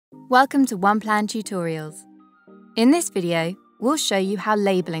Welcome to OnePlan Tutorials. In this video, we'll show you how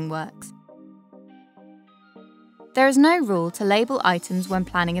labelling works. There is no rule to label items when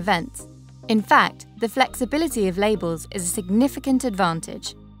planning events. In fact, the flexibility of labels is a significant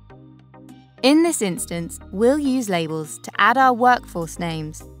advantage. In this instance, we'll use labels to add our workforce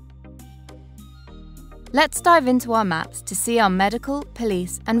names. Let's dive into our maps to see our medical,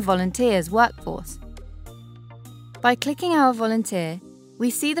 police and volunteers workforce. By clicking our volunteer, we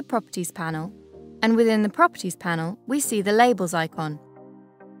see the Properties panel, and within the Properties panel, we see the Labels icon.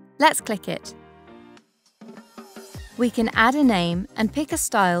 Let's click it. We can add a name and pick a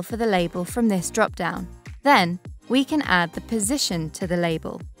style for the label from this drop-down. Then, we can add the position to the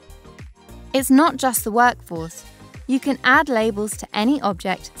label. It's not just the workforce. You can add labels to any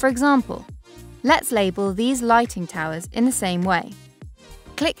object. For example, let's label these lighting towers in the same way.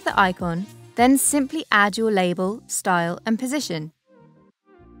 Click the icon, then simply add your label, style and position.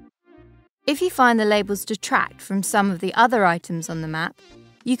 If you find the labels detract from some of the other items on the map,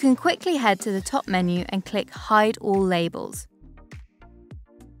 you can quickly head to the top menu and click Hide All Labels.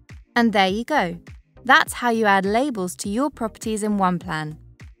 And there you go. That's how you add labels to your properties in OnePlan.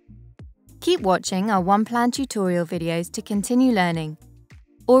 Keep watching our OnePlan tutorial videos to continue learning,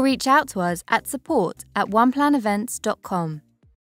 or reach out to us at support@oneplanevents.com.